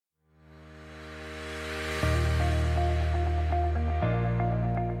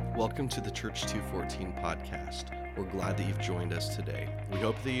Welcome to the Church 214 podcast. We're glad that you've joined us today. We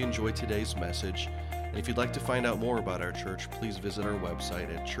hope that you enjoyed today's message. And if you'd like to find out more about our church, please visit our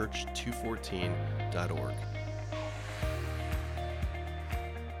website at church214.org.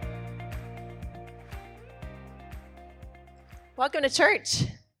 Welcome to church.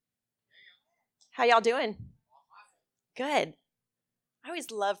 How y'all doing? Good. I always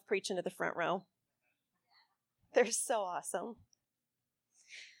love preaching to the front row. They're so awesome.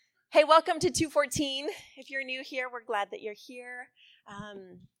 Hey, welcome to 214. If you're new here, we're glad that you're here.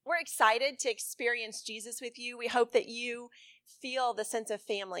 We're excited to experience Jesus with you. We hope that you feel the sense of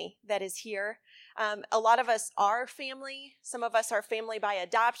family that is here. A lot of us are family. Some of us are family by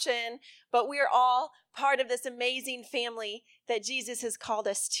adoption, but we're all part of this amazing family that Jesus has called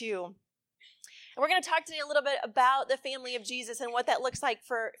us to. And we're going to talk today a little bit about the family of Jesus and what that looks like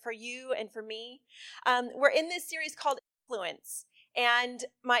for you and for me. We're in this series called Influence. And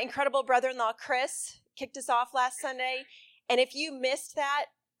my incredible brother-in-law, Chris, kicked us off last Sunday. And if you missed that,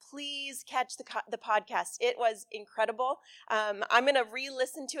 please catch the podcast. It was incredible. I'm going to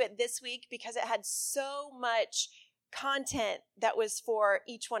re-listen to it this week because it had so much content that was for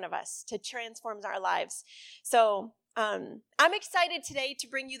each one of us to transform our lives. So I'm excited today to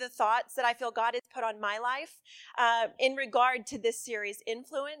bring you the thoughts that I feel God has put on my life in regard to this series,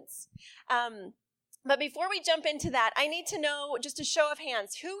 Influence. But before we jump into that, I need to know, just a show of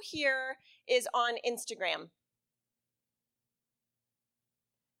hands, who here is on Instagram?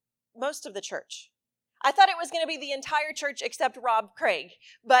 Most of the church. I thought it was going to be the entire church except Rob Craig,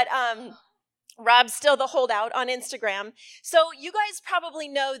 but Rob's still the holdout on Instagram. So you guys probably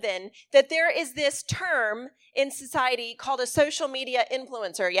know then that there is this term in society called a social media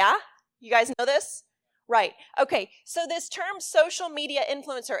influencer, yeah? You guys know this? Right. Okay. So this term social media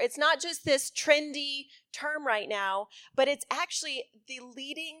influencer, it's not just this trendy term right now, but it's actually the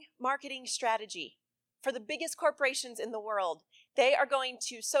leading marketing strategy for the biggest corporations in the world. They are going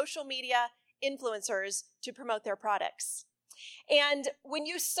to social media influencers to promote their products. And when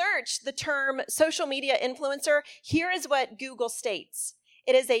you search the term social media influencer, here is what Google states.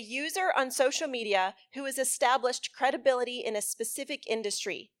 It is a user on social media who has established credibility in a specific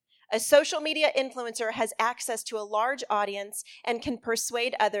industry. A social media influencer has access to a large audience and can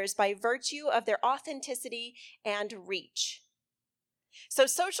persuade others by virtue of their authenticity and reach. So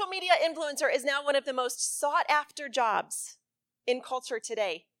social media influencer is now one of the most sought after jobs in culture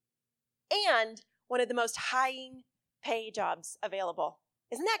today, and one of the most high pay jobs available.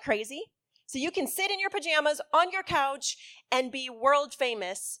 Isn't that crazy? So you can sit in your pajamas on your couch and be world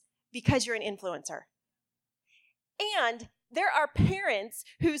famous because you're an influencer. And there are parents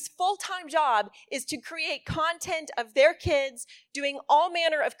whose full-time job is to create content of their kids doing all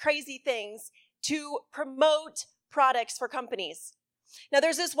manner of crazy things to promote products for companies. Now,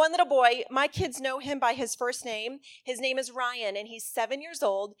 there's this one little boy. My kids know him by his first name. His name is Ryan, and he's 7 years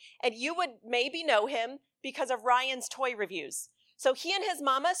old. And you would maybe know him because of Ryan's toy reviews. So he and his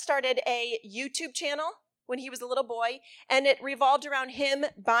mama started a YouTube channel when he was a little boy, and it revolved around him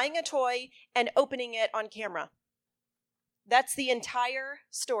buying a toy and opening it on camera. That's the entire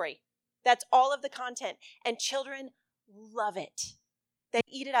story. That's all of the content. And children love it. They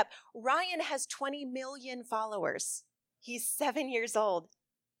eat it up. Ryan has 20 million followers. He's 7 years old.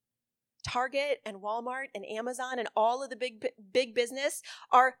 Target and Walmart and Amazon and all of the big business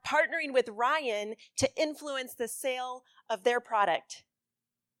are partnering with Ryan to influence the sale of their product.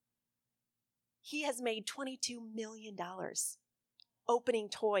 He has made $22 million opening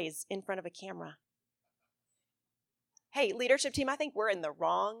toys in front of a camera. Hey, leadership team, I think we're in the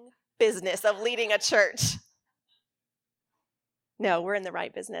wrong business of leading a church. No, we're in the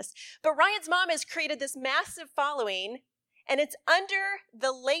right business. But Ryan's mom has created this massive following, and it's under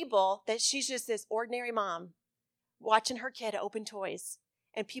the label that she's just this ordinary mom watching her kid open toys,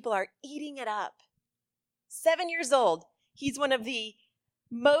 and people are eating it up. 7 years old. He's one of the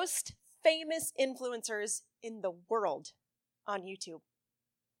most famous influencers in the world on YouTube.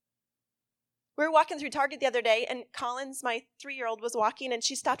 We were walking through Target the other day, and Collins, my 3-year-old, was walking, and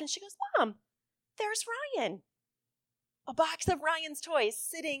she stopped, and she goes, "Mom, there's Ryan." A box of Ryan's toys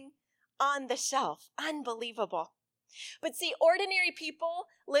sitting on the shelf. Unbelievable. But see, ordinary people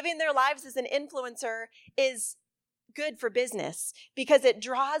living their lives as an influencer is good for business because it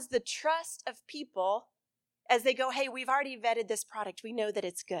draws the trust of people as they go, hey, we've already vetted this product. We know that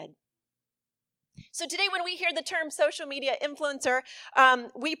it's good. So today when we hear the term social media influencer,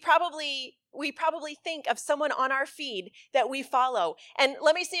 we probably think of someone on our feed that we follow. And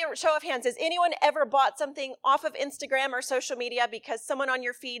let me see a show of hands. Has anyone ever bought something off of Instagram or social media because someone on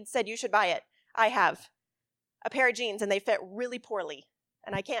your feed said you should buy it? I have. A pair of jeans, and they fit really poorly.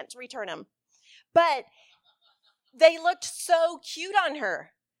 and I can't return them. But they looked so cute on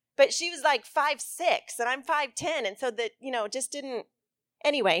her. But she was like 5'6", and I'm 5'10", and so that, just didn't.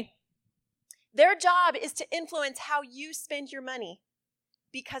 Anyway, their job is to influence how you spend your money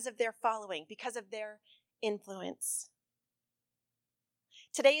because of their following, because of their influence.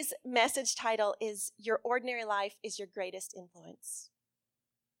 Today's message title is Your Ordinary Life is Your Greatest Influence.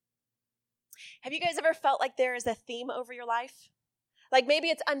 Have you guys ever felt like there is a theme over your life? Like maybe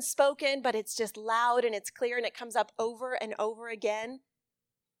it's unspoken, but it's just loud and it's clear and it comes up over and over again.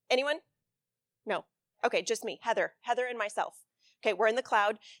 Anyone? No. Okay, just me, Heather and myself. Okay, we're in the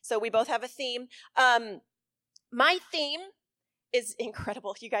cloud, so we both have a theme. My theme is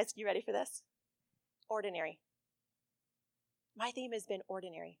incredible. You guys, you ready for this? Ordinary. My theme has been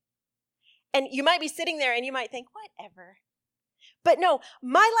ordinary. And you might be sitting there and you might think, whatever. But no,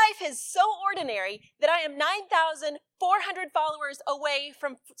 my life is so ordinary that I am 9,400 followers away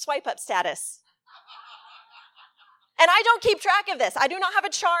from swipe up status. And I don't keep track of this. I do not have a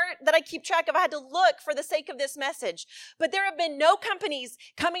chart that I keep track of. I had to look for the sake of this message. But there have been no companies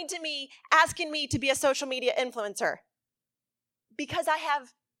coming to me asking me to be a social media influencer because I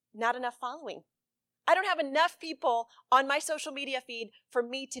have not enough following. I don't have enough people on my social media feed for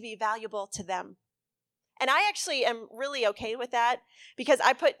me to be valuable to them. And I actually am really okay with that because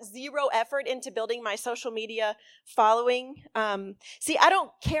I put zero effort into building my social media following. See, I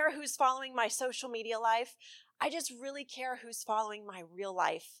don't care who's following my social media life. I just really care who's following my real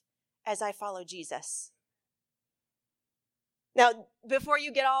life as I follow Jesus. Now, before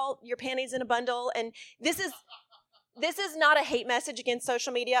you get all your panties in a bundle, and this is not a hate message against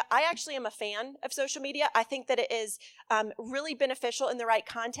social media. I actually am a fan of social media. I think that it is really beneficial in the right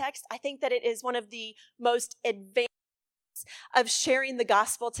context. I think that it is one of the most advanced of sharing the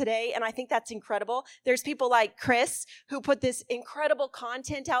gospel today, and I think that's incredible. There's people like Chris who put this incredible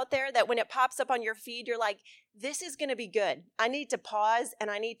content out there that when it pops up on your feed, you're like, this is going to be good. I need to pause and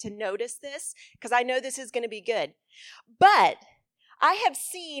I need to notice this because I know this is going to be good. But I have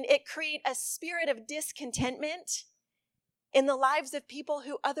seen it create a spirit of discontentment in the lives of people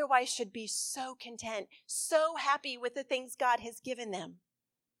who otherwise should be so content, so happy with the things God has given them.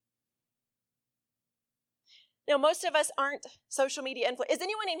 Now, most of us aren't social media influencers. Is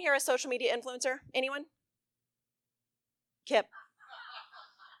anyone in here a social media influencer? Anyone? Kip.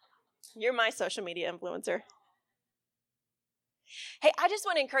 You're my social media influencer. Hey, I just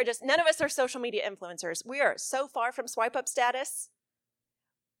want to encourage us. None of us are social media influencers. We are so far from swipe up status.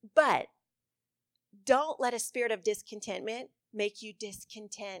 But don't let a spirit of discontentment make you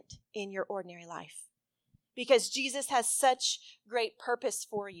discontent in your ordinary life. Because Jesus has such great purpose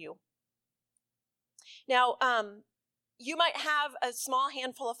for you. Now, you might have a small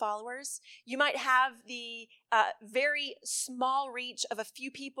handful of followers. You might have the very small reach of a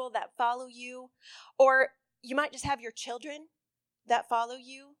few people that follow you. Or you might just have your children that follow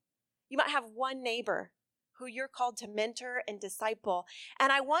you. You might have one neighbor who you're called to mentor and disciple.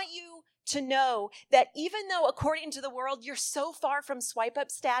 And I want you to know that even though according to the world you're so far from swipe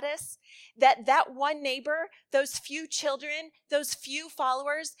up status, that one neighbor, those few children, those few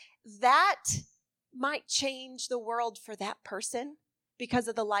followers, that might change the world for that person because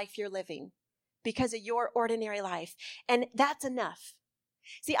of the life you're living, because of your ordinary life. And that's enough.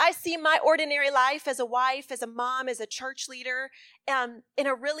 See, I see my ordinary life as a wife, as a mom, as a church leader, in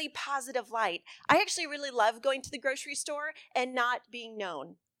a really positive light. I actually really love going to the grocery store and not being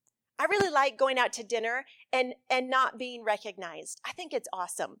known. I really like going out to dinner and not being recognized. I think it's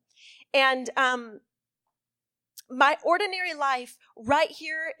awesome. And my ordinary life right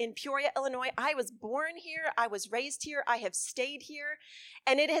here in Peoria, Illinois, I was born here, I was raised here, I have stayed here,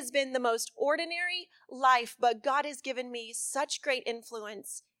 and it has been the most ordinary life, but God has given me such great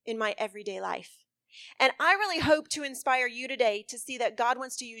influence in my everyday life. And I really hope to inspire you today to see that God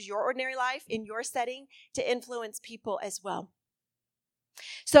wants to use your ordinary life in your setting to influence people as well.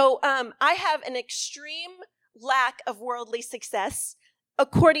 So I have an extreme lack of worldly success,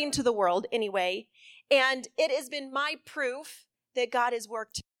 according to the world anyway, and it has been my proof that God has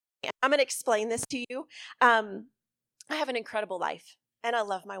worked. I'm going to explain this to you. I have an incredible life, and I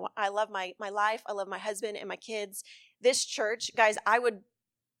love my life. I love my husband and my kids. This church, guys, I would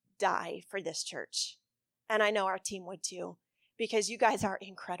die for this church, and I know our team would too, because you guys are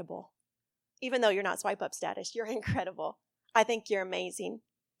incredible. Even though you're not swipe up status, you're incredible. I think you're amazing.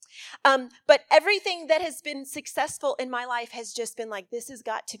 But everything that has been successful in my life has just been like, this has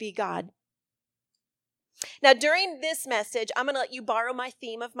got to be God. Now, during this message, I'm going to let you borrow my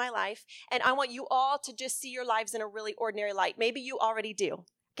theme of my life, and I want you all to just see your lives in a really ordinary light. Maybe you already do.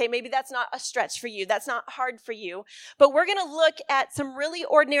 Okay, maybe that's not a stretch for you. That's not hard for you. But we're going to look at some really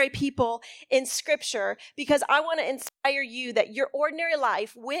ordinary people in Scripture because I want to inspire you that your ordinary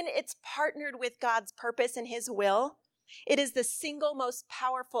life, when it's partnered with God's purpose and His will, it is the single most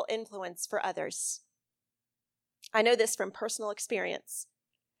powerful influence for others. I know this from personal experience.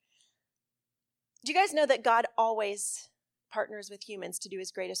 Do you guys know that God always partners with humans to do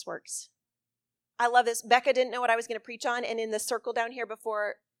His greatest works? I love this. Becca didn't know what I was going to preach on, and in the circle down here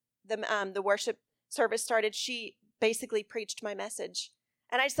before the worship service started, she basically preached my message.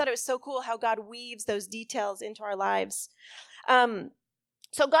 And I just thought it was so cool how God weaves those details into our lives.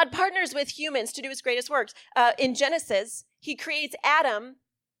 So God partners with humans to do His greatest works. In Genesis, He creates Adam,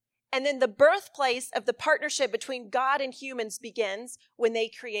 and then the birthplace of the partnership between God and humans begins when they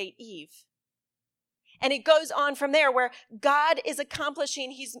create Eve. And it goes on from there where God is accomplishing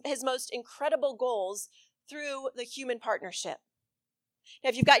his most incredible goals through the human partnership.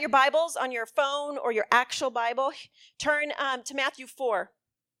 Now, if you've got your Bibles on your phone or your actual Bible, turn to Matthew 4.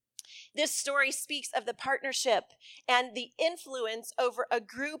 This story speaks of the partnership and the influence over a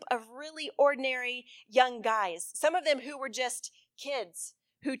group of really ordinary young guys, some of them who were just kids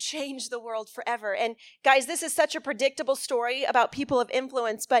who changed the world forever. And guys, this is such a predictable story about people of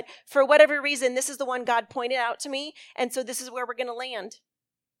influence, but for whatever reason, this is the one God pointed out to me, and so this is where we're going to land.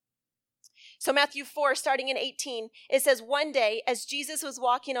 So Matthew 4, starting in 18, it says, "One day, as Jesus was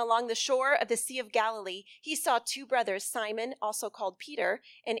walking along the shore of the Sea of Galilee, he saw two brothers, Simon, also called Peter,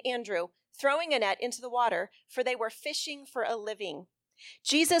 and Andrew, throwing a net into the water, for they were fishing for a living.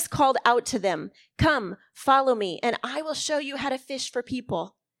 Jesus called out to them, 'Come, follow me, and I will show you how to fish for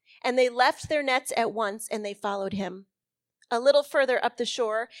people.' And they left their nets at once, and they followed him. A little further up the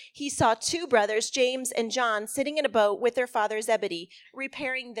shore, he saw two brothers, James and John, sitting in a boat with their father Zebedee,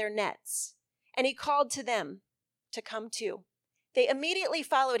 repairing their nets. And he called to them to come too. They immediately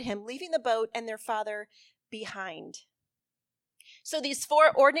followed him, leaving the boat and their father behind." So these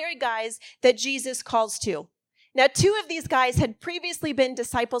four ordinary guys that Jesus calls to. Now, two of these guys had previously been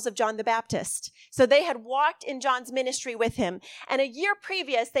disciples of John the Baptist. So they had walked in John's ministry with him. And a year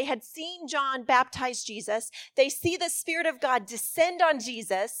previous, they had seen John baptize Jesus. They see the Spirit of God descend on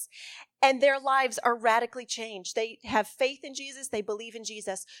Jesus, and their lives are radically changed. They have faith in Jesus. They believe in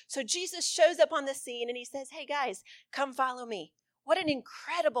Jesus. So Jesus shows up on the scene, and he says, "Hey, guys, come follow me." What an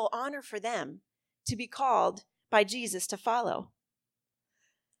incredible honor for them to be called by Jesus to follow.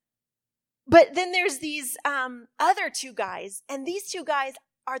 But then there's these other two guys, and these two guys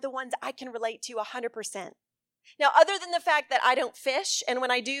are the ones I can relate to 100%. Now, other than the fact that I don't fish, and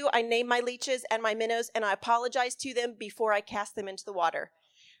when I do, I name my leeches and my minnows, and I apologize to them before I cast them into the water.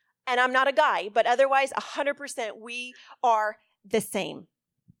 And I'm not a guy, but otherwise, 100%, we are the same.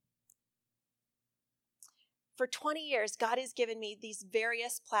 For 20 years, God has given me these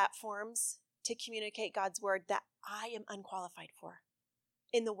various platforms to communicate God's word that I am unqualified for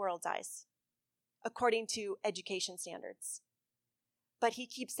in the world's eyes, according to education standards. But he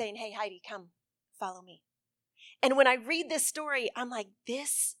keeps saying, "Hey, Heidi, come, follow me." And when I read this story, I'm like,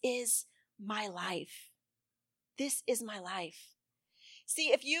 this is my life. This is my life.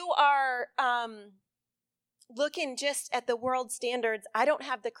 See, if you are looking just at the world standards, I don't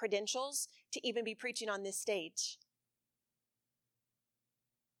have the credentials to even be preaching on this stage.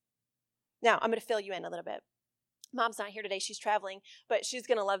 Now, I'm going to fill you in a little bit. Mom's not here today. She's traveling, but she's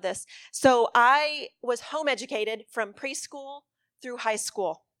going to love this. So I was home educated from preschool through high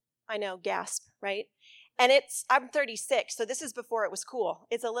school. I know, gasp, right? And I'm 36, so this is before it was cool.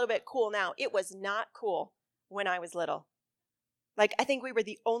 It's a little bit cool now. It was not cool when I was little. Like, I think we were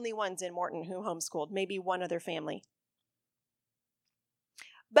the only ones in Morton who homeschooled, maybe one other family.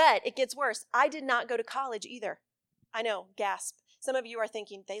 But it gets worse. I did not go to college either. I know, gasp. Some of you are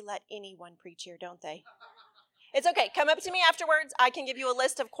thinking, they let anyone preach here, don't they? It's okay. Come up to me afterwards. I can give you a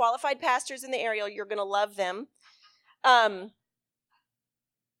list of qualified pastors in the area. You're going to love them.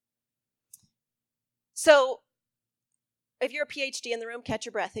 So if you're a PhD in the room, catch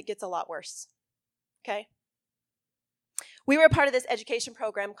your breath. It gets a lot worse. Okay? We were a part of this education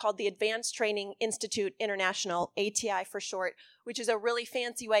program called the Advanced Training Institute International, ATI for short, which is a really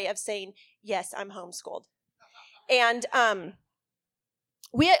fancy way of saying, yes, I'm homeschooled. And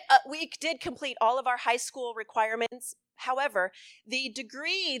we did complete all of our high school requirements. However, the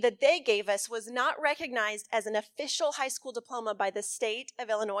degree that they gave us was not recognized as an official high school diploma by the state of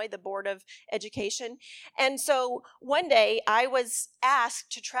Illinois, the Board of Education. And so one day I was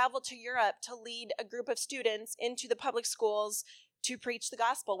asked to travel to Europe to lead a group of students into the public schools to preach the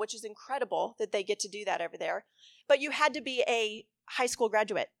gospel, which is incredible that they get to do that over there. But you had to be a high school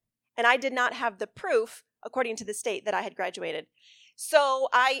graduate. And I did not have the proof, according to the state, that I had graduated. So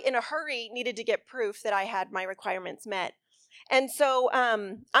I, in a hurry, needed to get proof that I had my requirements met. And so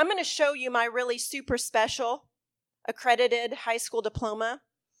I'm going to show you my really super special accredited high school diploma.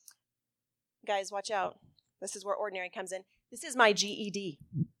 Guys, watch out. This is where ordinary comes in. This is my GED.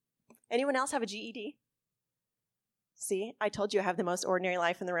 Anyone else have a GED? See, I told you I have the most ordinary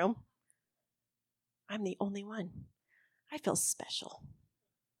life in the room. I'm the only one. I feel special.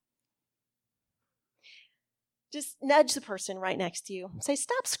 Just nudge the person right next to you. Say,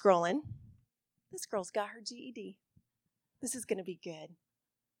 stop scrolling. This girl's got her GED. This is going to be good.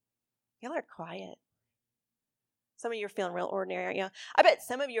 Y'all are quiet. Some of you are feeling real ordinary, aren't you? I bet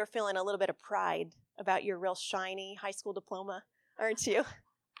some of you are feeling a little bit of pride about your real shiny high school diploma, aren't you?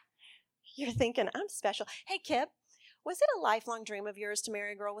 You're thinking, I'm special. Hey, Kip, was it a lifelong dream of yours to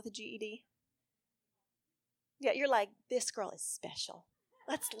marry a girl with a GED? Yeah, you're like, this girl is special.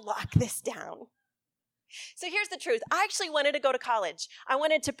 Let's lock this down. So here's the truth. I actually wanted to go to college. I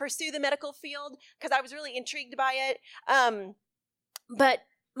wanted to pursue the medical field because I was really intrigued by it. But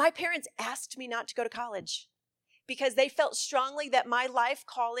my parents asked me not to go to college because they felt strongly that my life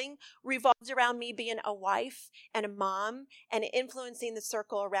calling revolved around me being a wife and a mom and influencing the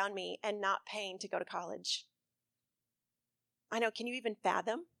circle around me and not paying to go to college. I know, can you even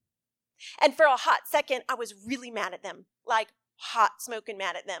fathom? And for a hot second, I was really mad at them, like hot smoking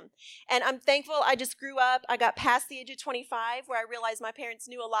mad at them. And I'm thankful I just grew up. I got past the age of 25 where I realized my parents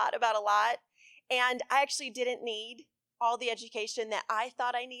knew a lot about a lot. And I actually didn't need all the education that I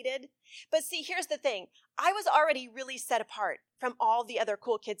thought I needed. But see, here's the thing. I was already really set apart from all the other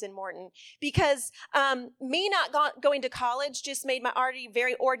cool kids in Morton because me not going to college just made my already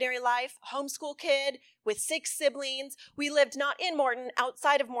very ordinary life, homeschool kid with 6 siblings. We lived not in Morton,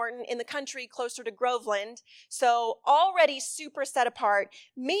 outside of Morton, in the country closer to Groveland. So already super set apart.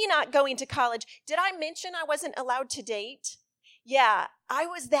 Me not going to college. Did I mention I wasn't allowed to date? Yeah, I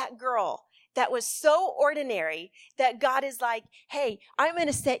was that girl that was so ordinary that God is like, hey, I'm going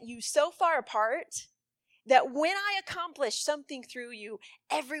to set you so far apart that when I accomplish something through you,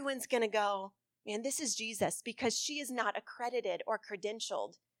 everyone's going to go, man, this is Jesus, because she is not accredited or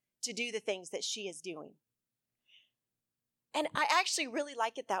credentialed to do the things that she is doing. And I actually really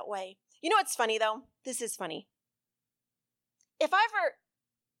like it that way. You know what's funny, though? This is funny. If I ever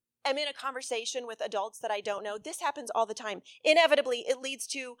am in a conversation with adults that I don't know, this happens all the time. Inevitably, it leads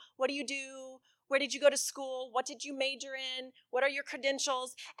to, what do you do? Where did you go to school? What did you major in? What are your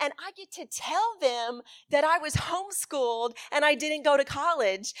credentials? And I get to tell them that I was homeschooled and I didn't go to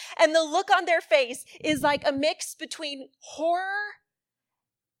college. And the look on their face is like a mix between horror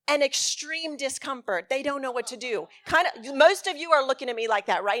and extreme discomfort. They don't know what to do. Most of you are looking at me like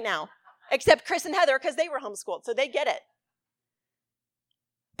that right now, except Chris and Heather, because they were homeschooled, so they get it.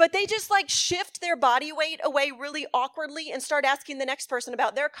 But they just like shift their body weight away really awkwardly and start asking the next person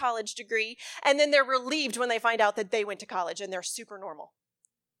about their college degree. And then they're relieved when they find out that they went to college and they're super normal.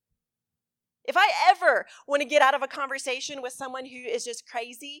 If I ever want to get out of a conversation with someone who is just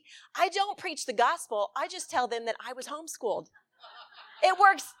crazy, I don't preach the gospel. I just tell them that I was homeschooled. It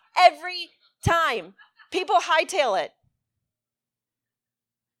works every time. People hightail it.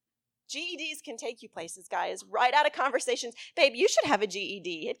 GEDs can take you places, guys, right out of conversations. Babe, you should have a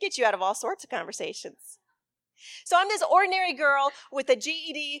GED. It gets you out of all sorts of conversations. So I'm this ordinary girl with a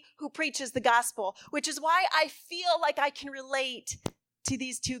GED who preaches the gospel, which is why I feel like I can relate to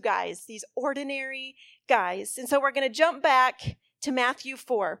these two guys, these ordinary guys. And so we're going to jump back to Matthew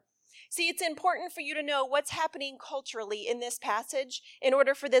 4. See, it's important for you to know what's happening culturally in this passage in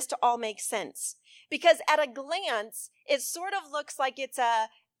order for this to all make sense. Because at a glance, it sort of looks like it's a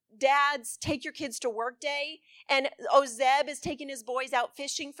dad's take your kids to work day, and Ozeb is taking his boys out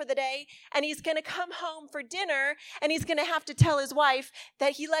fishing for the day, and he's going to come home for dinner, and he's going to have to tell his wife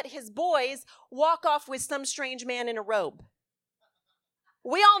that he let his boys walk off with some strange man in a robe.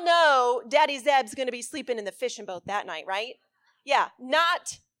 We all know Daddy Zeb's going to be sleeping in the fishing boat that night, right? Yeah,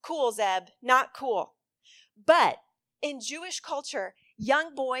 not cool, Zeb, not cool. But in Jewish culture,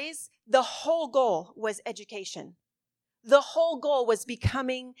 young boys, the whole goal was education. The whole goal was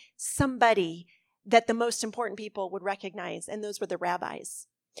becoming somebody that the most important people would recognize, and those were the rabbis.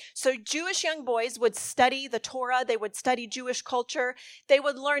 So Jewish young boys would study the Torah, they would study Jewish culture, they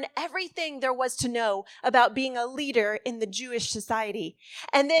would learn everything there was to know about being a leader in the Jewish society.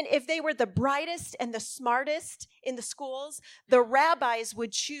 And then if they were the brightest and the smartest in the schools, the rabbis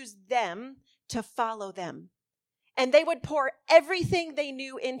would choose them to follow them. And they would pour everything they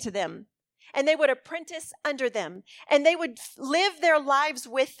knew into them. And they would apprentice under them, and they would live their lives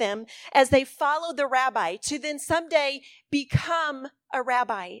with them as they followed the rabbi to then someday become a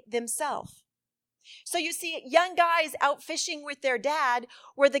rabbi themselves. So you see, young guys out fishing with their dad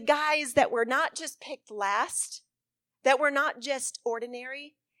were the guys that were not just picked last, that were not just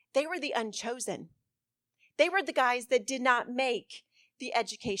ordinary. They were the unchosen. They were the guys that did not make the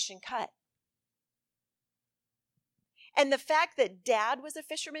education cut. And the fact that dad was a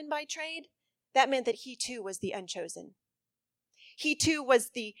fisherman by trade, that meant that he too was the unchosen. He too was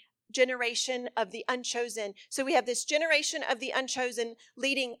the generation of the unchosen. So we have this generation of the unchosen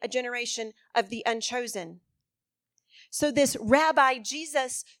leading a generation of the unchosen. So this Rabbi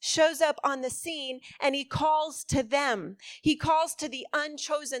Jesus shows up on the scene and he calls to them. He calls to the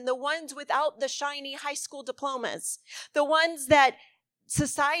unchosen, the ones without the shiny high school diplomas, the ones that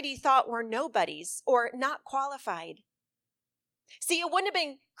society thought were nobodies or not qualified. See, it wouldn't have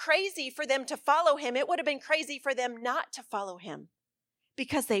been crazy for them to follow him. It would have been crazy for them not to follow him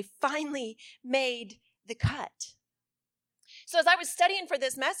because they finally made the cut. So as I was studying for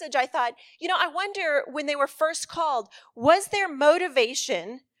this message, I thought, I wonder when they were first called, was their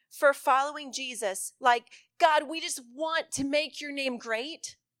motivation for following Jesus like, God, we just want to make your name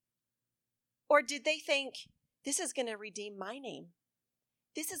great? Or did they think, this is going to redeem my name?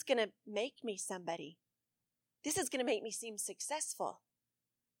 This is going to make me somebody. This is going to make me seem successful.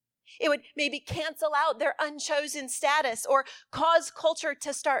 It would maybe cancel out their unchosen status or cause culture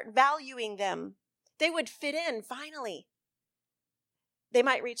to start valuing them. They would fit in finally. They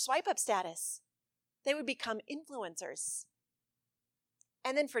might reach swipe up status. They would become influencers.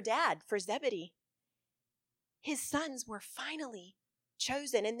 And then for Dad, for Zebedee, his sons were finally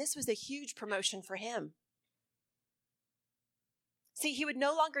chosen, and this was a huge promotion for him. See, he would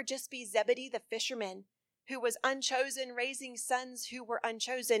no longer just be Zebedee the fisherman who was unchosen, raising sons who were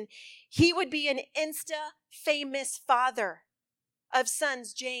unchosen. He would be an insta-famous father of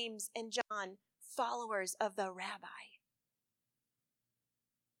sons James and John, followers of the rabbi.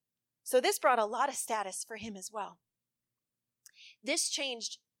 So this brought a lot of status for him as well. This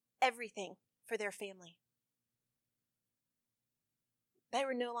changed everything for their family. They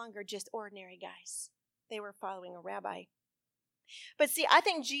were no longer just ordinary guys. They were following a rabbi. But see, I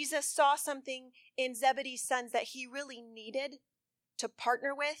think Jesus saw something in Zebedee's sons that he really needed to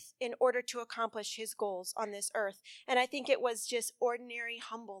partner with in order to accomplish his goals on this earth. And I think it was just ordinary,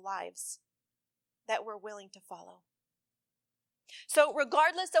 humble lives that were willing to follow. So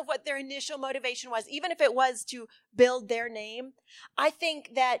regardless of what their initial motivation was, even if it was to build their name, I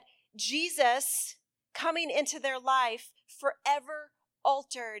think that Jesus coming into their life forever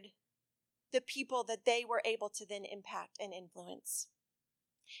altered the people that they were able to then impact and influence.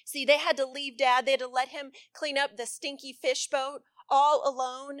 See, they had to leave Dad. They had to let him clean up the stinky fish boat all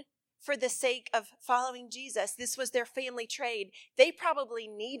alone for the sake of following Jesus. This was their family trade. They probably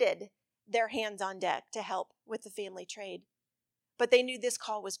needed their hands on deck to help with the family trade. But they knew this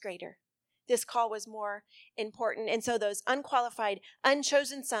call was greater. This call was more important. And so those unqualified,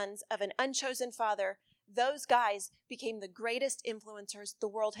 unchosen sons of an unchosen father, those guys became the greatest influencers the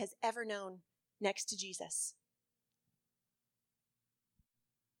world has ever known next to Jesus.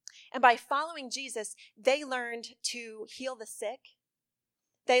 And by following Jesus, they learned to heal the sick.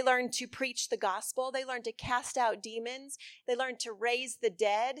 They learned to preach the gospel. They learned to cast out demons. They learned to raise the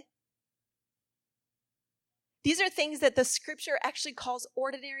dead. These are things that the scripture actually calls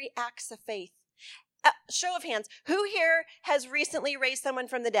ordinary acts of faith. Show of hands. Who here has recently raised someone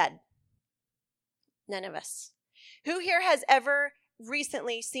from the dead? None of us. Who here has ever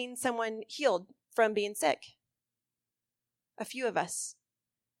recently seen someone healed from being sick? A few of us.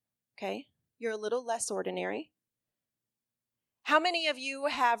 Okay, you're a little less ordinary. How many of you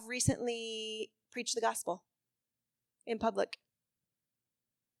have recently preached the gospel in public?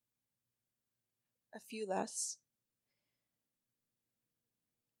 A few less.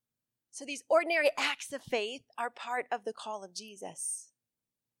 So these ordinary acts of faith are part of the call of Jesus.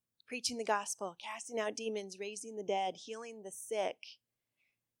 Preaching the gospel, casting out demons, raising the dead, healing the sick.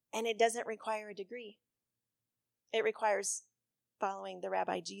 And it doesn't require a degree. It requires following the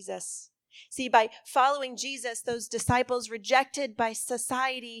Rabbi Jesus. See, by following Jesus, those disciples rejected by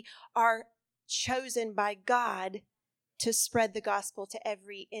society are chosen by God to spread the gospel to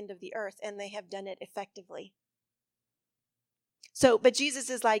every end of the earth, and they have done it effectively. So, but Jesus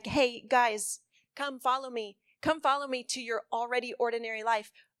is like, hey, guys, come follow me. Come follow me to your already ordinary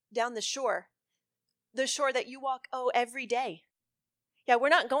life down the shore that you walk, every day. Yeah, we're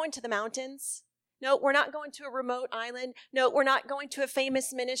not going to the mountains. No, we're not going to a remote island. No, we're not going to a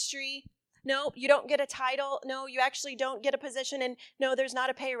famous ministry. No, you don't get a title. No, you actually don't get a position. And no, there's not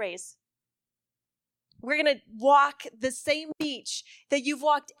a pay raise. We're going to walk the same beach that you've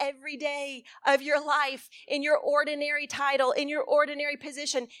walked every day of your life in your ordinary title, in your ordinary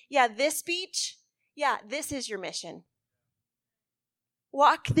position. Yeah, this beach yeah, this is your mission.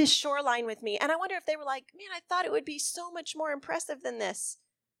 Walk this shoreline with me. And I wonder if they were like, man, I thought it would be so much more impressive than this.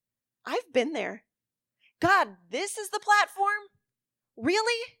 I've been there. God, this is the platform?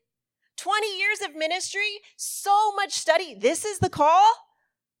 Really? 20 years of ministry? So much study? This is the call?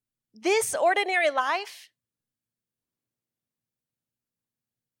 This ordinary life?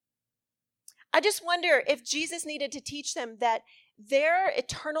 I just wonder if Jesus needed to teach them that their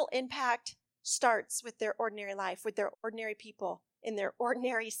eternal impact starts with their ordinary life, with their ordinary people, in their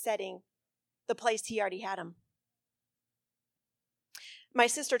ordinary setting, the place he already had them. My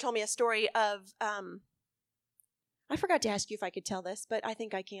sister told me a story of, I forgot to ask you if I could tell this, but I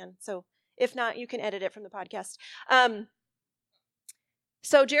think I can. So if not, you can edit it from the podcast.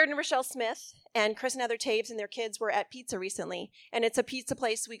 So Jared and Rochelle Smith and Chris and Heather Taves and their kids were at pizza recently, and it's a pizza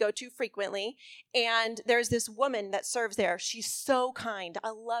place we go to frequently, and there's this woman that serves there. She's so kind. I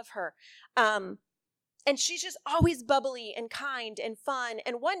love her. And she's just always bubbly and kind and fun.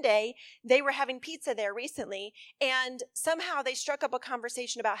 And one day, they were having pizza there recently, and somehow they struck up a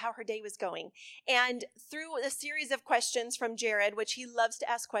conversation about how her day was going. And through a series of questions from Jared, which he loves to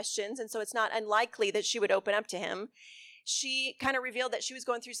ask questions, and so it's not unlikely that she would open up to him, she kind of revealed that she was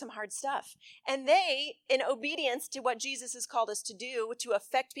going through some hard stuff. And they, in obedience to what Jesus has called us to do, to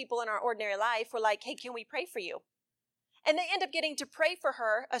affect people in our ordinary life, were like, hey, can we pray for you? And they end up getting to pray for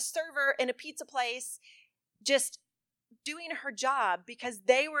her, a server in a pizza place, just doing her job because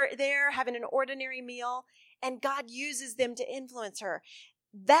they were there having an ordinary meal, and God uses them to influence her.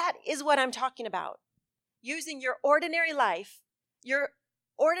 That is what I'm talking about. Using your ordinary life, your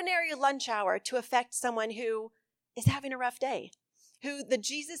ordinary lunch hour to affect someone who is having a rough day, who the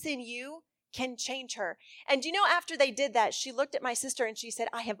Jesus in you can change her. And you know, after they did that, she looked at my sister and she said,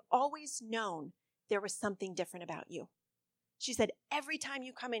 I have always known there was something different about you. She said, every time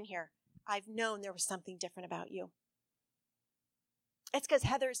you come in here, I've known there was something different about you. It's because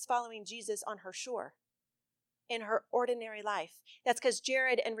Heather's following Jesus on her shore, in her ordinary life. That's because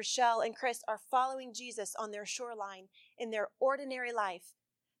Jared and Rochelle and Chris are following Jesus on their shoreline, in their ordinary life.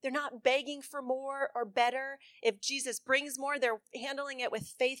 They're not begging for more or better. If Jesus brings more, they're handling it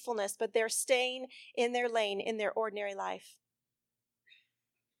with faithfulness, but they're staying in their lane, in their ordinary life.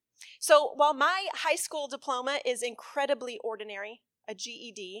 So while my high school diploma is incredibly ordinary, a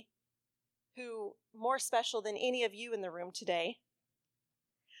GED, who more special than any of you in the room today,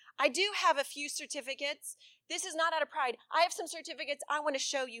 I do have a few certificates. This is not out of pride. I have some certificates I want to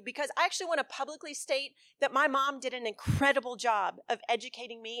show you because I actually want to publicly state that my mom did an incredible job of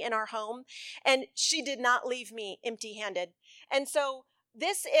educating me in our home, and she did not leave me empty-handed. And so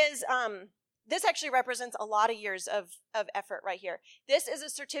this is, this actually represents a lot of years of effort right here. This is a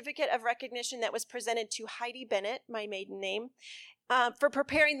certificate of recognition that was presented to Heidi Bennett, my maiden name, for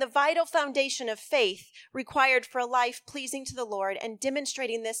preparing the vital foundation of faith required for a life pleasing to the Lord and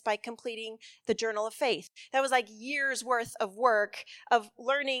demonstrating this by completing the Journal of Faith. That was like years worth of work of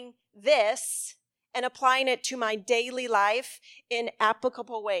learning this and applying it to my daily life in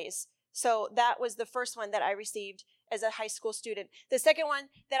applicable ways. So that was the first one that I received as a high school student. The second one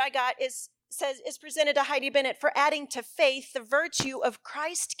that I got is presented to Heidi Bennett for adding to faith the virtue of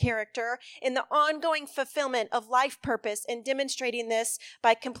Christ character in the ongoing fulfillment of life purpose and demonstrating this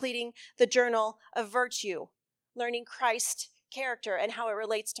by completing the Journal of Virtue, learning Christ character and how it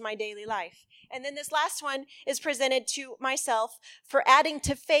relates to my daily life. And then this last one is presented to myself for adding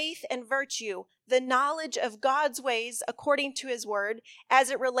to faith and virtue the knowledge of God's ways according to his word as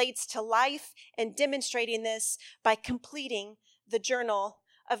it relates to life and demonstrating this by completing the Journal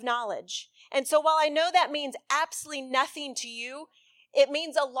of Knowledge. And so while I know that means absolutely nothing to you, it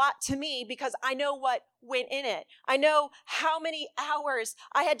means a lot to me because I know what went in it. I know how many hours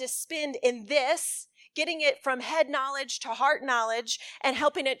I had to spend in this, getting it from head knowledge to heart knowledge and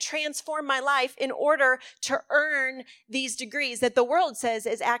helping it transform my life in order to earn these degrees that the world says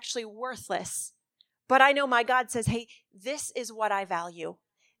is actually worthless. But I know my God says, hey, this is what I value.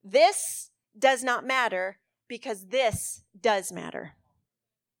 This does not matter because this does matter.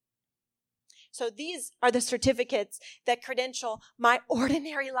 So these are the certificates that credential my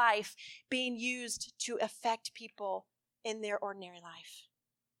ordinary life being used to affect people in their ordinary life.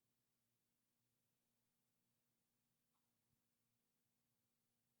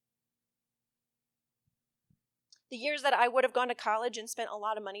 The years that I would have gone to college and spent a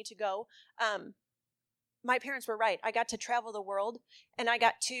lot of money to go, my parents were right. I got to travel the world, and I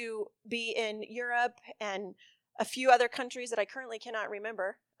got to be in Europe and a few other countries that I currently cannot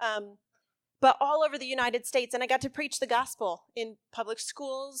remember. But all over the United States. And I got to preach the gospel in public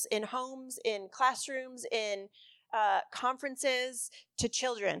schools, in homes, in classrooms, in conferences to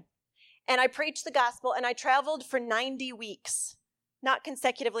children. and I preached the gospel, and I traveled for 90 weeks, not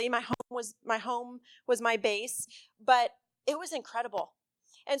consecutively. My home was my base, but it was incredible.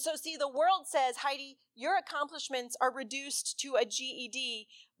 And so, see, the world says, Heidi, your accomplishments are reduced to a GED,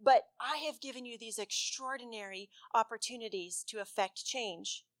 but I have given you these extraordinary opportunities to affect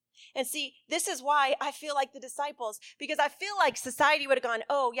change. And see, this is why I feel like the disciples, because I feel like society would have gone,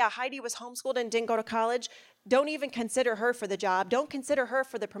 oh yeah, Heidi was homeschooled and didn't go to college. Don't even consider her for the job. Don't consider her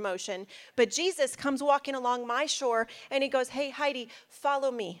for the promotion. But Jesus comes walking along my shore and he goes, hey, Heidi, follow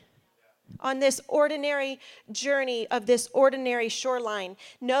me on this ordinary journey of this ordinary shoreline.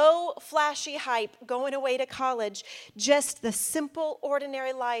 No flashy hype going away to college, just the simple,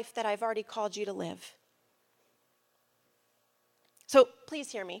 ordinary life that I've already called you to live. So please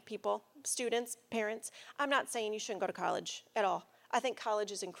hear me, people, students, parents. I'm not saying you shouldn't go to college at all. I think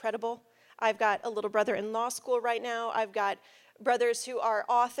college is incredible. I've got a little brother in law school right now. I've got brothers who are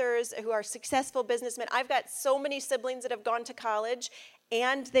authors, who are successful businessmen. I've got so many siblings that have gone to college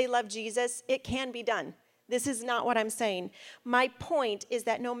and they love Jesus. It can be done. This is not what I'm saying. My point is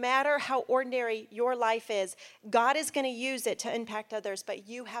that no matter how ordinary your life is, God is going to use it to impact others, but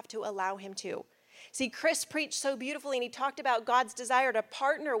you have to allow him to. See, Chris preached so beautifully, and he talked about God's desire to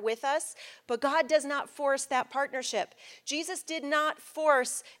partner with us, but God does not force that partnership. Jesus did not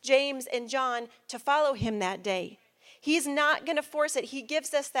force James and John to follow him that day. He's not going to force it. He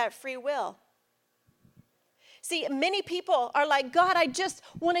gives us that free will. See, many people are like, God, I just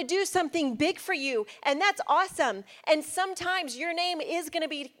want to do something big for you, and that's awesome. And sometimes your name is going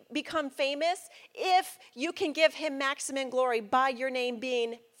to become famous if you can give him maximum glory by your name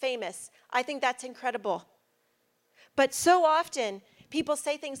being famous. I think that's incredible. But so often, people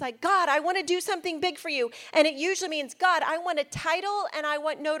say things like, God, I want to do something big for you. And it usually means, God, I want a title, and I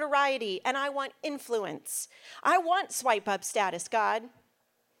want notoriety, and I want influence. I want swipe up status, God.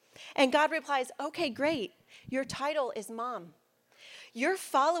 And God replies, okay, great. Your title is mom. Your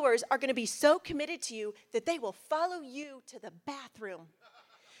followers are going to be so committed to you that they will follow you to the bathroom.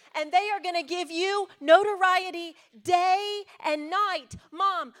 And they are going to give you notoriety day and night.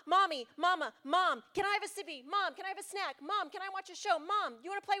 Mom, mommy, mama, mom, can I have a sippy? Mom, can I have a snack? Mom, can I watch a show? Mom, you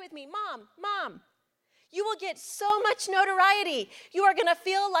want to play with me? Mom, mom. You will get so much notoriety. You are going to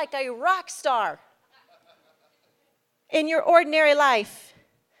feel like a rock star in your ordinary life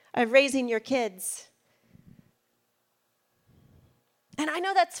of raising your kids. And I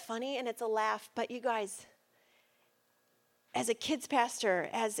know that's funny and it's a laugh, but you guys, as a kids pastor,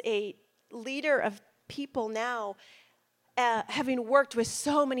 as a leader of people now, having worked with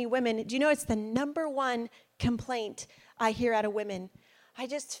so many women, do you know it's the number one complaint I hear out of women? I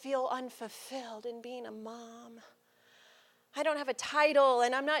just feel unfulfilled in being a mom. I don't have a title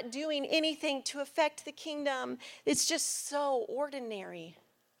and I'm not doing anything to affect the kingdom. It's just so ordinary.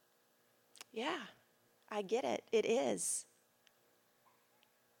 Yeah, I get it. It is.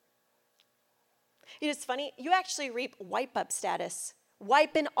 You know, it's funny. You actually reap wipe up status,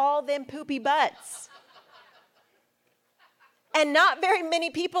 wiping all them poopy butts. And not very many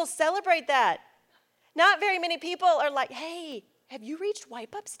people celebrate that. Not very many people are like, hey, have you reached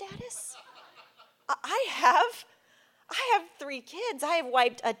wipe up status? I have 3 kids. I have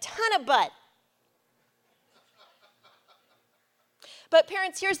wiped a ton of butt. But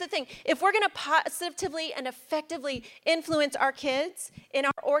parents, here's the thing. If we're going to positively and effectively influence our kids in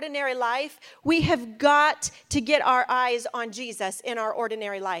our ordinary life, we have got to get our eyes on Jesus in our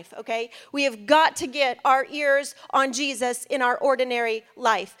ordinary life, okay? We have got to get our ears on Jesus in our ordinary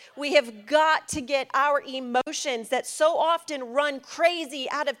life. We have got to get our emotions that so often run crazy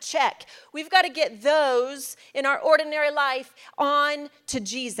out of check. We've got to get those in our ordinary life on to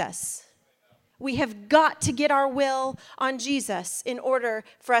Jesus. We have got to get our will on Jesus in order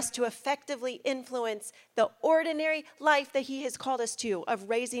for us to effectively influence the ordinary life that he has called us to of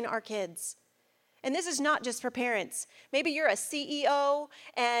raising our kids. And this is not just for parents. Maybe you're a CEO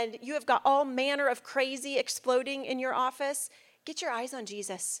and you have got all manner of crazy exploding in your office. Get your eyes on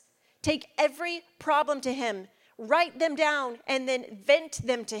Jesus. Take every problem to him. Write them down and then vent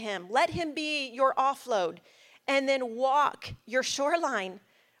them to him. Let him be your offload. And then walk your shoreline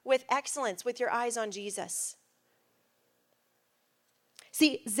with excellence, with your eyes on Jesus.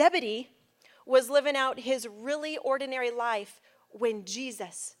 See, Zebedee was living out his really ordinary life when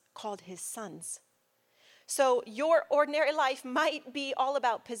Jesus called his sons. So your ordinary life might be all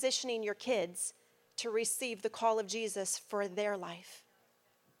about positioning your kids to receive the call of Jesus for their life.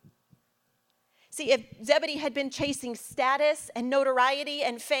 See, if Zebedee had been chasing status and notoriety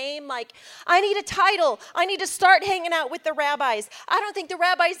and fame, like, I need a title. I need to start hanging out with the rabbis. I don't think the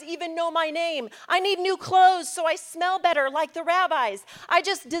rabbis even know my name. I need new clothes so I smell better like the rabbis. I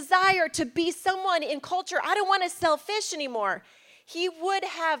just desire to be someone in culture. I don't want to sell fish anymore. He would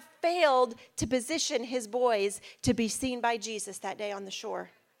have failed to position his boys to be seen by Jesus that day on the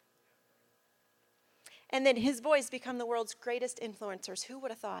shore. And then his boys become the world's greatest influencers. Who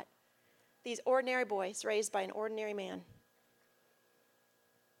would have thought? These ordinary boys raised by an ordinary man.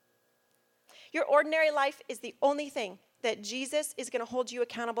 Your ordinary life is the only thing that Jesus is going to hold you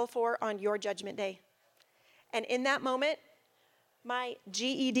accountable for on your judgment day. And in that moment, my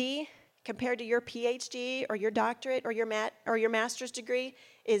GED compared to your PhD or your doctorate or your master's degree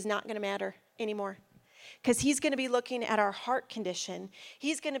is not going to matter anymore. Because he's going to be looking at our heart condition.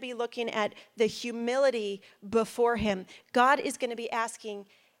 He's going to be looking at the humility before him. God is going to be asking,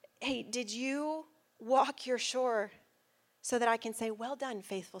 hey, did you walk your shore so that I can say, well done,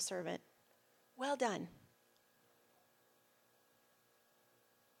 faithful servant. Well done.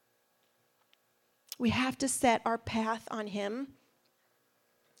 We have to set our path on him.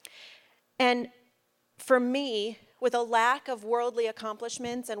 And for me, with a lack of worldly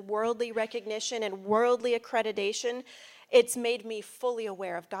accomplishments and worldly recognition and worldly accreditation, it's made me fully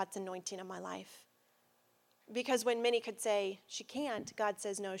aware of God's anointing on my life. Because when many could say, she can't, God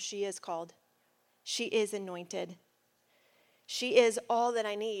says, no, she is called. She is anointed. She is all that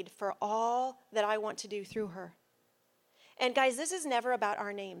I need for all that I want to do through her. And guys, this is never about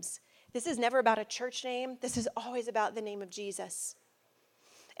our names. This is never about a church name. This is always about the name of Jesus.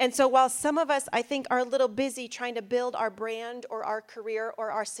 And so while some of us, I think, are a little busy trying to build our brand or our career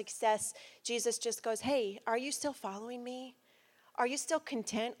or our success, Jesus just goes, hey, are you still following me? Are you still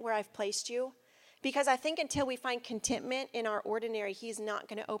content where I've placed you? Because I think until we find contentment in our ordinary, he's not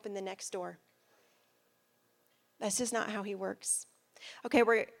going to open the next door. That's just not how he works. Okay,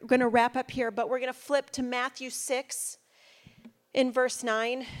 we're going to wrap up here, but we're going to flip to Matthew 6 in verse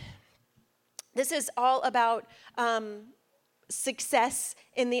 9. This is all about success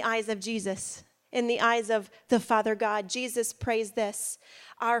in the eyes of Jesus, in the eyes of the Father God. Jesus prays this,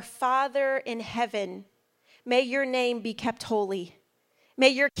 our Father in heaven, may your name be kept holy. May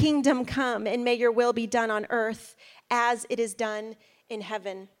your kingdom come and may your will be done on earth as it is done in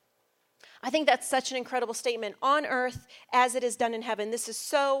heaven. I think that's such an incredible statement. On earth as it is done in heaven. This is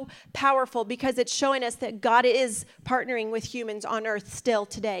so powerful because it's showing us that God is partnering with humans on earth still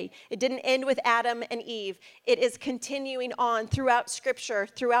today. It didn't end with Adam and Eve. It is continuing on throughout Scripture,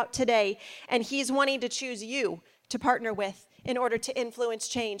 throughout today. And he's wanting to choose you to partner with in order to influence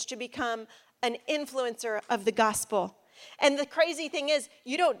change, to become an influencer of the gospel. And the crazy thing is,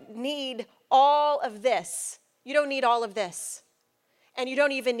 you don't need all of this. You don't need all of this. And you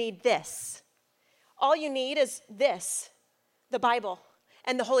don't even need this. All you need is this, the Bible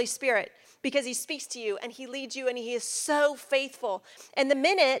and the Holy Spirit, because he speaks to you and he leads you and he is so faithful. And the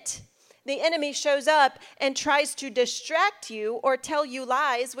minute the enemy shows up and tries to distract you or tell you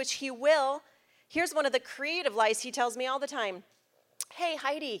lies, which he will, here's one of the creative lies he tells me all the time. Hey,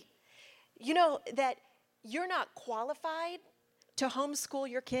 Heidi, you know that you're not qualified to homeschool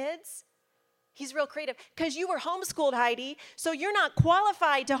your kids? He's real creative. Because you were homeschooled, Heidi, so you're not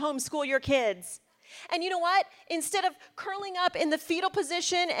qualified to homeschool your kids. And you know what? Instead of curling up in the fetal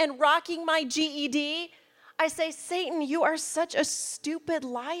position and rocking my GED, I say, Satan, you are such a stupid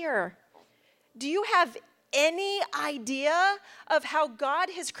liar. Do you have any idea of how God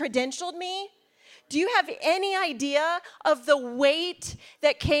has credentialed me? Do you have any idea of the weight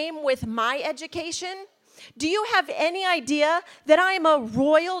that came with my education? Do you have any idea that I am a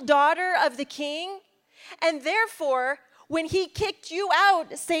royal daughter of the King? And therefore, when he kicked you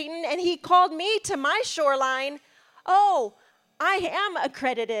out, Satan, and he called me to my shoreline, oh, I am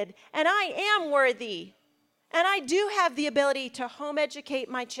accredited, and I am worthy, and I do have the ability to home educate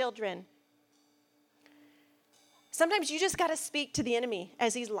my children. Sometimes you just got to speak to the enemy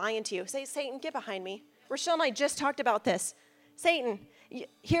as he's lying to you. Say, Satan, get behind me. Rochelle and I just talked about this. Satan,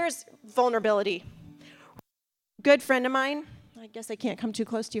 here's vulnerability. Good friend of mine, I guess I can't come too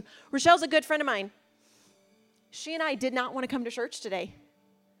close to you. Rochelle's a good friend of mine. She and I did not want to come to church today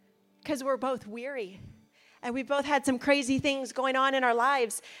because we're both weary and we both had some crazy things going on in our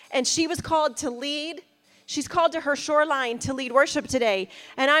lives. And she was called to lead. She's called to her shoreline to lead worship today.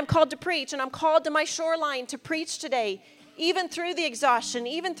 And I'm called to preach, and I'm called to my shoreline to preach today, even through the exhaustion,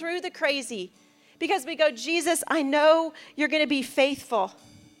 even through the crazy. Because we go, Jesus, I know you're going to be faithful.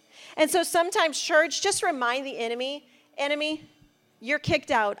 And so sometimes, church, just remind the enemy, you're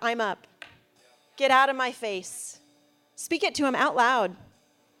kicked out, I'm up. Get out of my face. Speak it to him out loud.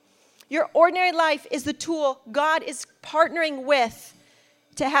 Your ordinary life is the tool God is partnering with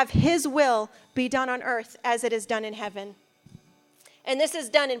to have his will be done on earth as it is done in heaven. And this is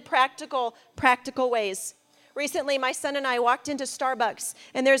done in practical ways. Recently, my son and I walked into Starbucks,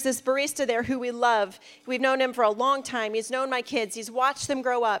 and there's this barista there who we love. We've known him for a long time. He's known my kids. He's watched them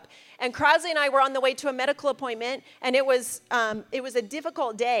grow up. And Crosley and I were on the way to a medical appointment, and it was a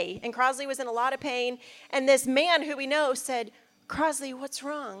difficult day. And Crosley was in a lot of pain. And this man who we know said, "Crosley, what's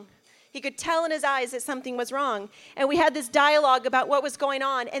wrong?" He could tell in his eyes that something was wrong. And we had this dialogue about what was going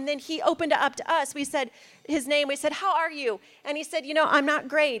on. And then he opened it up to us. We said his name. We said, "How are you?" And he said, "I'm not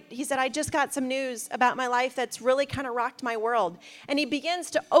great." He said, "I just got some news about my life that's really kind of rocked my world." And he begins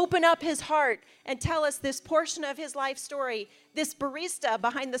to open up his heart and tell us this portion of his life story, this barista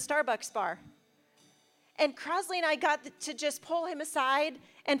behind the Starbucks bar. And Crosley and I got to just pull him aside.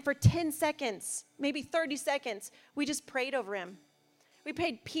 And for 10 seconds, maybe 30 seconds, we just prayed over him. We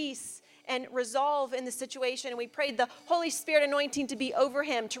prayed peace and resolve in the situation. And we prayed the Holy Spirit anointing to be over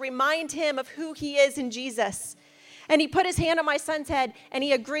him, to remind him of who he is in Jesus. And he put his hand on my son's head, and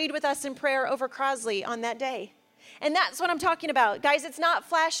he agreed with us in prayer over Crosley on that day. And that's what I'm talking about. Guys, it's not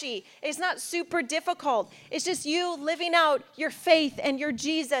flashy. It's not super difficult. It's just you living out your faith and your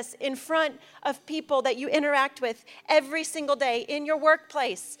Jesus in front of people that you interact with every single day, in your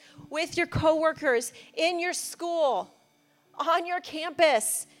workplace, with your coworkers, in your school, on your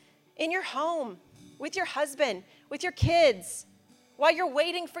campus, in your home, with your husband, with your kids, while you're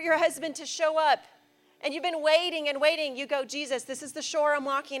waiting for your husband to show up. And you've been waiting and waiting. You go, "Jesus, this is the shore I'm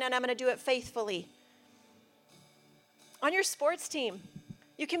walking, and I'm going to do it faithfully." On your sports team,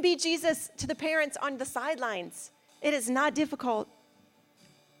 you can be Jesus to the parents on the sidelines. It is not difficult.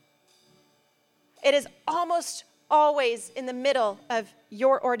 It is almost always in the middle of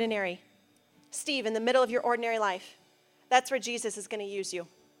your ordinary. Steve, in the middle of your ordinary life. That's where Jesus is going to use you.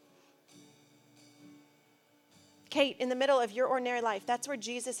 Kate, in the middle of your ordinary life, that's where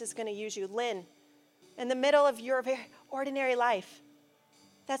Jesus is going to use you. Lynn, in the middle of your very ordinary life,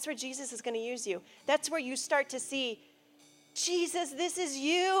 that's where Jesus is going to use you. That's where you start to see, Jesus, this is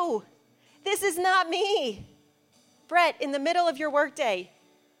you. This is not me. Brett, in the middle of your workday,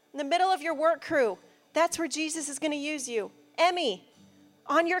 in the middle of your work crew, that's where Jesus is going to use you. Emmy,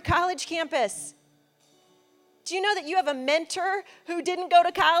 on your college campus, do you know that you have a mentor who didn't go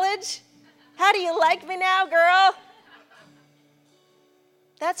to college? How do you like me now, girl?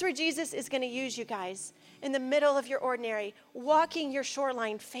 That's where Jesus is going to use you guys, in the middle of your ordinary, walking your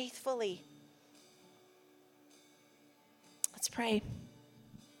shoreline faithfully. Let's pray.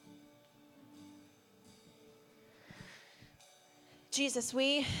 Jesus,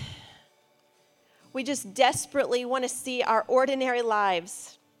 we just desperately want to see our ordinary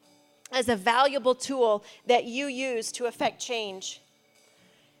lives as a valuable tool that you use to affect change.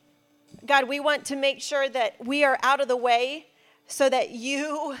 God, we want to make sure that we are out of the way so that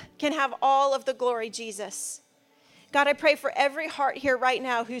you can have all of the glory, Jesus. God, I pray for every heart here right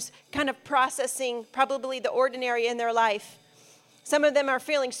now who's kind of processing probably the ordinary in their life. Some of them are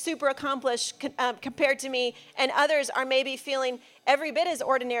feeling super accomplished compared to me, and others are maybe feeling every bit as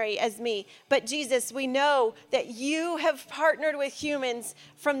ordinary as me. But Jesus, we know that you have partnered with humans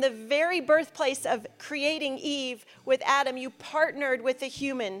from the very birthplace of creating Eve with Adam. You partnered with the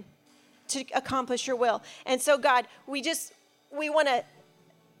human to accomplish your will. And so, God, we want to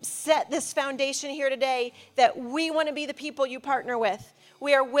set this foundation here today that we want to be the people you partner with.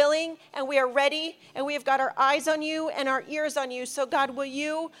 We are willing and we are ready and we have got our eyes on you and our ears on you. So God, will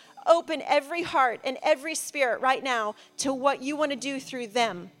you open every heart and every spirit right now to what you want to do through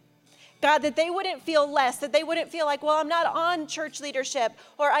them? God, that they wouldn't feel less, that they wouldn't feel like, well, I'm not on church leadership,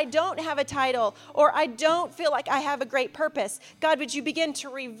 or I don't have a title, or I don't feel like I have a great purpose. God, would you begin to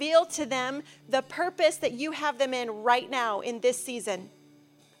reveal to them the purpose that you have them in right now in this season?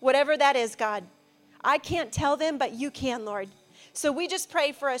 Whatever that is, God. I can't tell them, but you can, Lord. So we just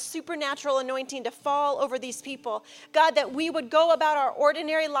pray for a supernatural anointing to fall over these people. God, that we would go about our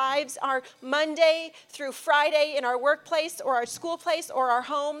ordinary lives, our Monday through Friday in our workplace or our school place or our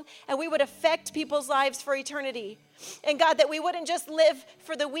home, and we would affect people's lives for eternity. And God, that we wouldn't just live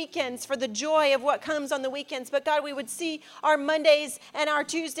for the weekends, for the joy of what comes on the weekends, but God, we would see our Mondays and our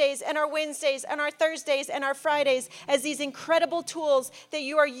Tuesdays and our Wednesdays and our Thursdays and our Fridays as these incredible tools that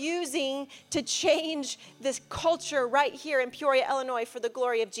you are using to change this culture right here in Peoria, Illinois for the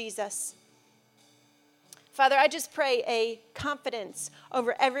glory of Jesus. Father, I just pray a confidence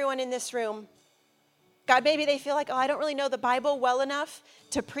over everyone in this room. God, maybe they feel like, I don't really know the Bible well enough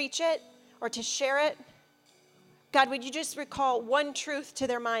to preach it or to share it. God, would you just recall one truth to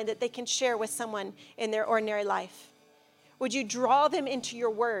their mind that they can share with someone in their ordinary life? Would you draw them into your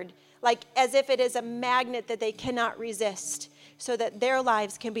word? like as if it is a magnet that they cannot resist, so that their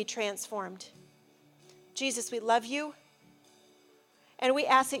lives can be transformed. Jesus, we love you, and we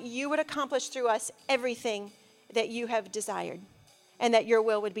ask that you would accomplish through us everything that you have desired, and that your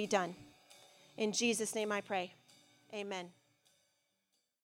will would be done. In Jesus' name I pray. Amen.